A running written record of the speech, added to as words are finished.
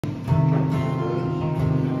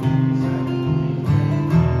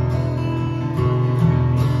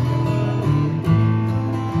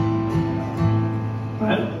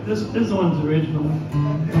This one's original.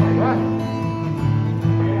 All right.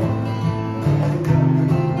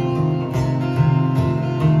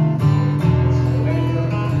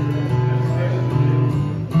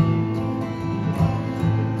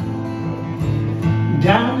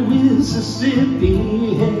 Down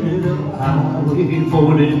Mississippi, headed up Highway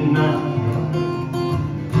 49.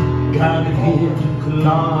 Gotta get to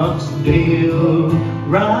Clarksdale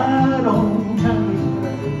right on time,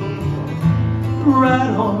 right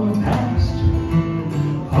on past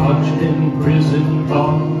Archland prison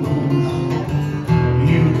bars.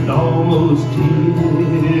 You can almost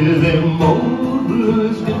hear them old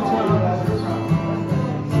blues guitars.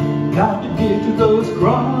 Got to get to those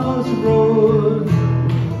crossroads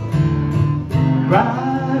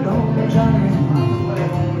right on time.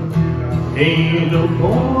 Ain't no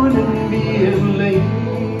point in being late.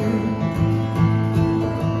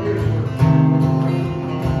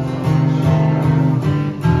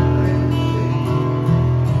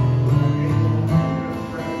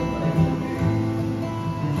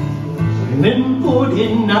 Then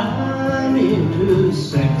 49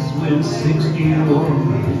 intersects with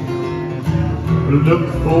 61. Look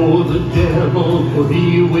for the devil, for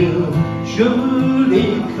he will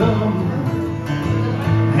surely come.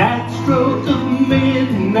 At stroke of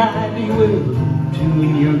midnight he will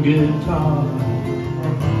tune your guitar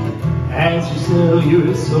as you sell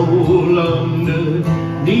your soul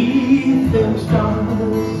underneath them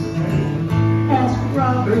stars. Ask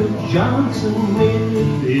Robert Johnson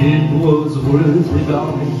if it was worth it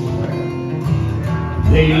all.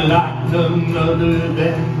 They like none other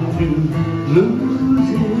than to lose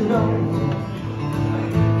it all.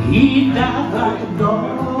 He died like a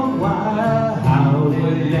dog while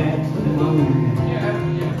howling at the moon.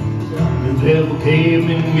 The devil came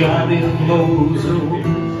and got him oh so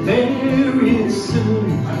very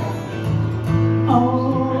soon.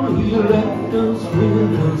 All he left us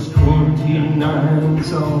with was 29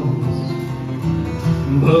 songs,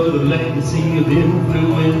 but a legacy of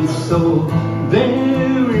influence so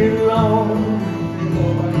very long.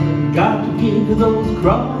 Got to get to those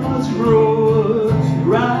crossroads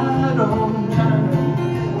right on time.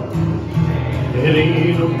 There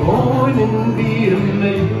ain't no point in being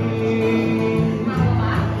late.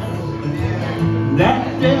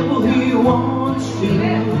 That devil, he wants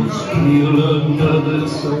to steal another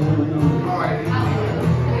soul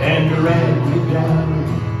and drag you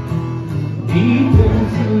down deep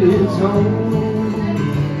into his hole.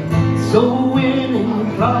 So when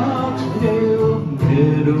in Clarksdale,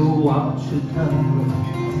 better watch your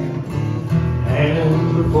time,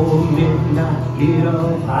 and before midnight get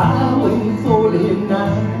off Highway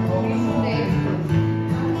 49.